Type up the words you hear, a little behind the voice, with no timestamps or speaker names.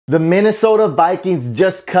The Minnesota Vikings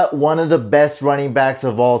just cut one of the best running backs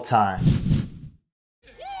of all time.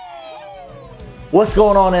 What's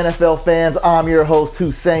going on, NFL fans? I'm your host,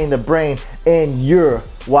 Hussein the Brain, and you're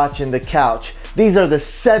watching The Couch. These are the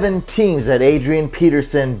 7 teams that Adrian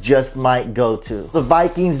Peterson just might go to. The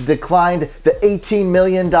Vikings declined the $18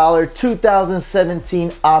 million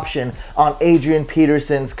 2017 option on Adrian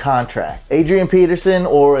Peterson's contract. Adrian Peterson,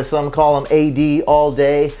 or as some call him AD all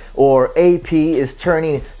day, or AP, is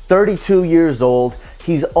turning 32 years old.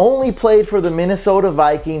 He's only played for the Minnesota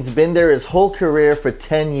Vikings, been there his whole career for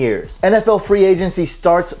 10 years. NFL free agency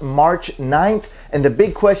starts March 9th. And the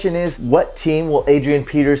big question is, what team will Adrian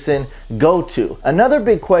Peterson go to? Another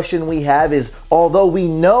big question we have is, although we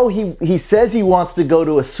know he says he wants to go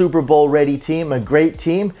to a Super Bowl ready team, a great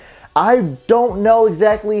team, I don't know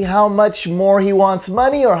exactly how much more he wants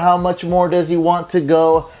money or how much more does he want to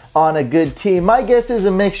go on a good team. My guess is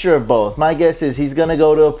a mixture of both. My guess is he's gonna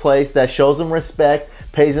go to a place that shows him respect,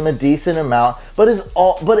 pays him a decent amount, but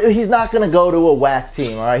he's not gonna go to a whack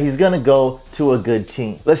team, all right? He's gonna go to a good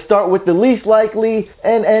team. Let's start with the least likely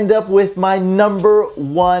and end up with my number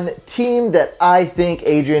 1 team that I think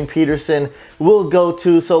Adrian Peterson will go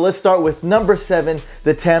to. So let's start with number 7,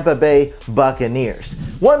 the Tampa Bay Buccaneers.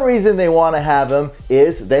 One reason they want to have him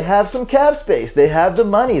is they have some cap space. They have the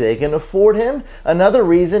money. They can afford him. Another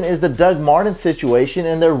reason is the Doug Martin situation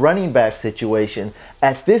and their running back situation.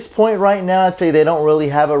 At this point right now, I'd say they don't really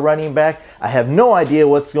have a running back. I have no idea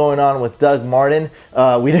what's going on with Doug Martin.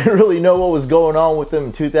 We didn't really know what was going on with him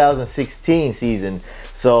in 2016 season.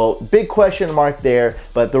 So big question mark there.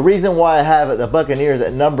 But the reason why I have the Buccaneers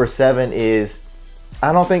at number 7 is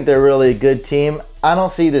I don't think they're really a good team. I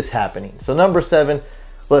don't see this happening. So number 7,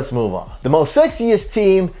 let's move on. The most sexiest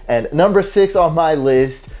team and number 6 on my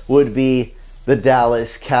list would be the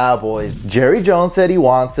Dallas Cowboys. Jerry Jones said he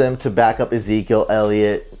wants him to back up Ezekiel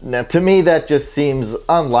Elliott. Now, to me, that just seems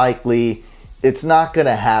unlikely. It's not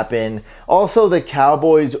gonna happen. Also, the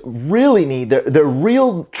Cowboys really need, their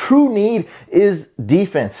real true need is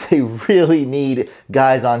defense. They really need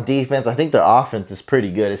guys on defense. I think their offense is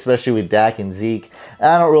pretty good, especially with Dak and Zeke.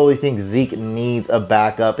 I don't really think Zeke needs a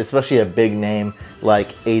backup, especially a big name like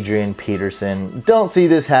Adrian Peterson. Don't see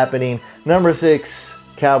this happening. Number 6,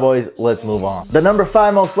 Cowboys, let's move on. The number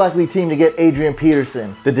 5 most likely team to get Adrian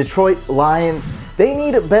Peterson, the Detroit Lions. They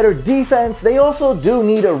need a better defense. They also do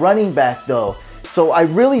need a running back though. So I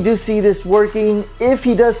really do see this working. If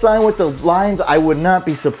he does sign with the Lions, I would not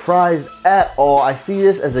be surprised at all. I see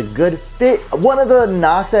this as a good fit. One of the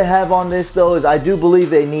knocks I have on this though is I do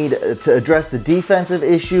believe they need to address the defensive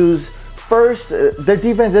issues. First, their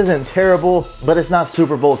defense isn't terrible, but it's not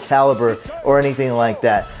Super Bowl caliber or anything like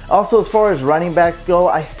that. Also, as far as running backs go,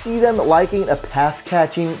 I see them liking a pass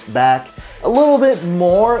catching back a little bit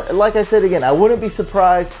more. Like I said again, I wouldn't be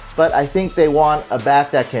surprised, but I think they want a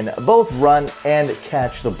back that can both run and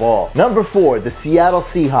catch the ball. Number 4, the Seattle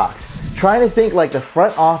Seahawks. Trying to think like the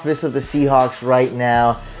front office of the Seahawks right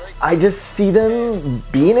now. I just see them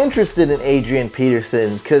being interested in Adrian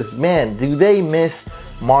Peterson because, man, do they miss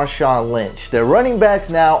Marshawn Lynch. Their running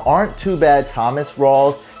backs now aren't too bad. Thomas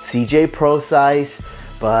Rawls, CJ Procise,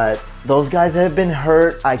 but those guys have been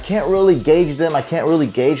hurt. I can't really gauge them. I can't really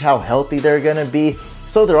gauge how healthy they're going to be.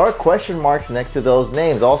 So there are question marks next to those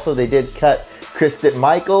names. Also, they did cut Christian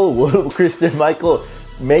Michael. Will Christian Michael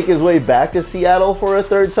make his way back to Seattle for a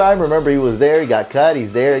 3rd time? Remember, he was there, he got cut,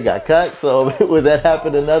 he's there, he got cut. So would that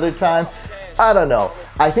happen another time? I don't know.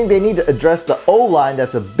 I think they need to address the O-line.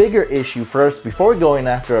 That's a bigger issue first before going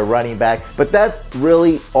after a running back. But that's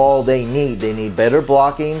really all they need. They need better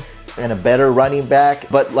blocking and a better running back.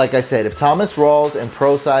 But like I said, if Thomas Rawls and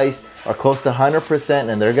Procise are close to 100%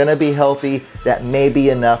 and they're going to be healthy, that may be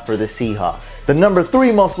enough for the Seahawks. The number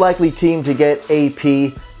 3 most likely team to get AP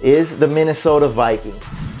is the Minnesota Vikings.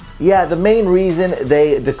 Yeah, the main reason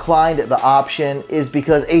they declined the option is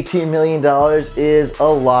because $18 million is a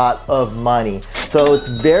lot of money. So it's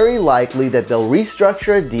very likely that they'll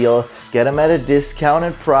restructure a deal, get him at a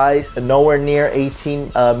discounted price, nowhere near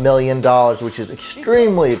 $18 million, which is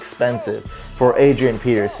extremely expensive for Adrian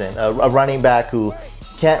Peterson, a running back who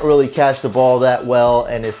can't really catch the ball that well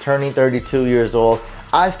and is turning 32 years old.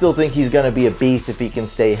 I still think he's going to be a beast if he can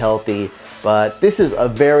stay healthy. But this is a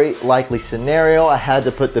very likely scenario. I had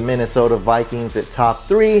to put the Minnesota Vikings at top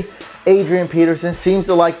 3. Adrian Peterson seems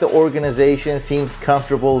to like the organization, seems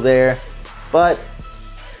comfortable there. But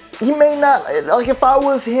he may not, like if I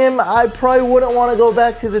was him, I probably wouldn't want to go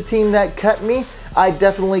back to the team that cut me. I'd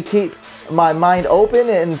definitely keep my mind open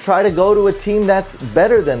and try to go to a team that's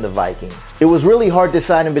better than the Vikings. It was really hard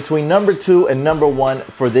deciding between number 2 and number 1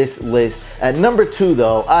 for this list. At number 2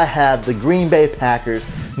 though, I have the Green Bay Packers.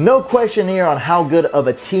 No question here on how good of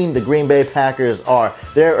a team the Green Bay Packers are.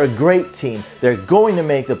 They're a great team. They're going to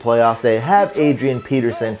make the playoffs. They have Adrian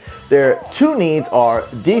Peterson. Their 2 needs are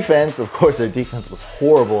defense. Of course, their defense was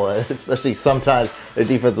horrible, especially sometimes their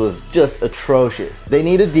defense was just atrocious. They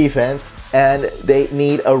need a defense and they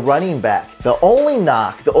need a running back. The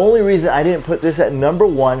only reason I didn't put this at number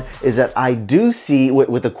 1 is that I do see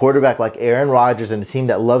with a quarterback like Aaron Rodgers and a team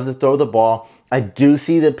that loves to throw the ball, I do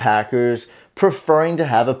see the Packers preferring to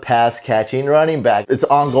have a pass-catching running back. It's an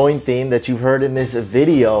ongoing theme that you've heard in this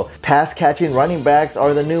video. Pass-catching running backs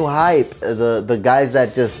are the new hype. The guys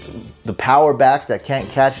that the power backs that can't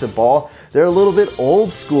catch the ball, they're a little bit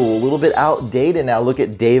old school, a little bit outdated now. Look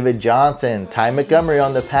at David Johnson, Ty Montgomery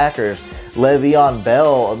on the Packers, Le'Veon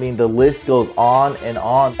Bell. I mean, the list goes on and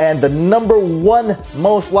on. And the number 1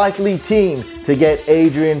 most likely team to get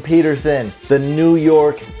Adrian Peterson, the New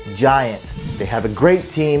York Giants. They have a great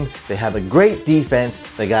team. They have a great defense.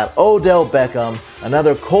 They got Odell Beckham,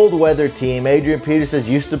 another cold weather team. Adrian Peterson's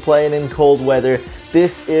used to playing in cold weather.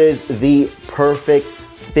 This is the perfect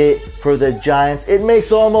fit for the Giants. It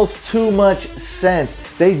makes almost too much sense.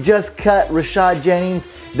 They just cut Rashad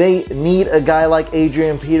Jennings. They need a guy like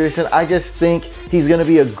Adrian Peterson. I just think he's going to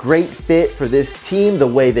be a great fit for this team, the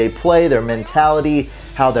way they play, their mentality,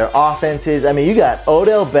 how their offense is. I mean, you got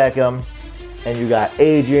Odell Beckham and you got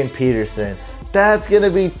Adrian Peterson. That's going to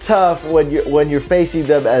be tough when you're facing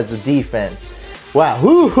them as a defense. Wow,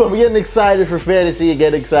 I'm getting excited for fantasy and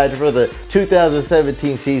getting excited for the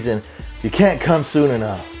 2017 season. You can't come soon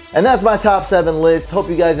enough. And that's my top 7 list. Hope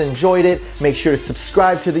you guys enjoyed it. Make sure to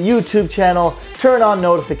subscribe to the YouTube channel. Turn on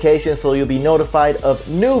notifications so you'll be notified of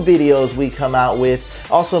new videos we come out with.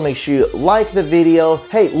 Also, make sure you like the video.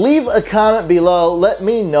 Hey, leave a comment below. Let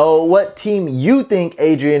me know what team you think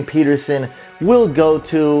Adrian Peterson will go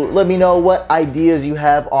to. Let me know what ideas you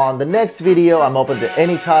have on the next video. I'm open to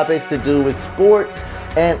any topics to do with sports,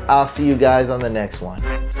 and I'll see you guys on the next one.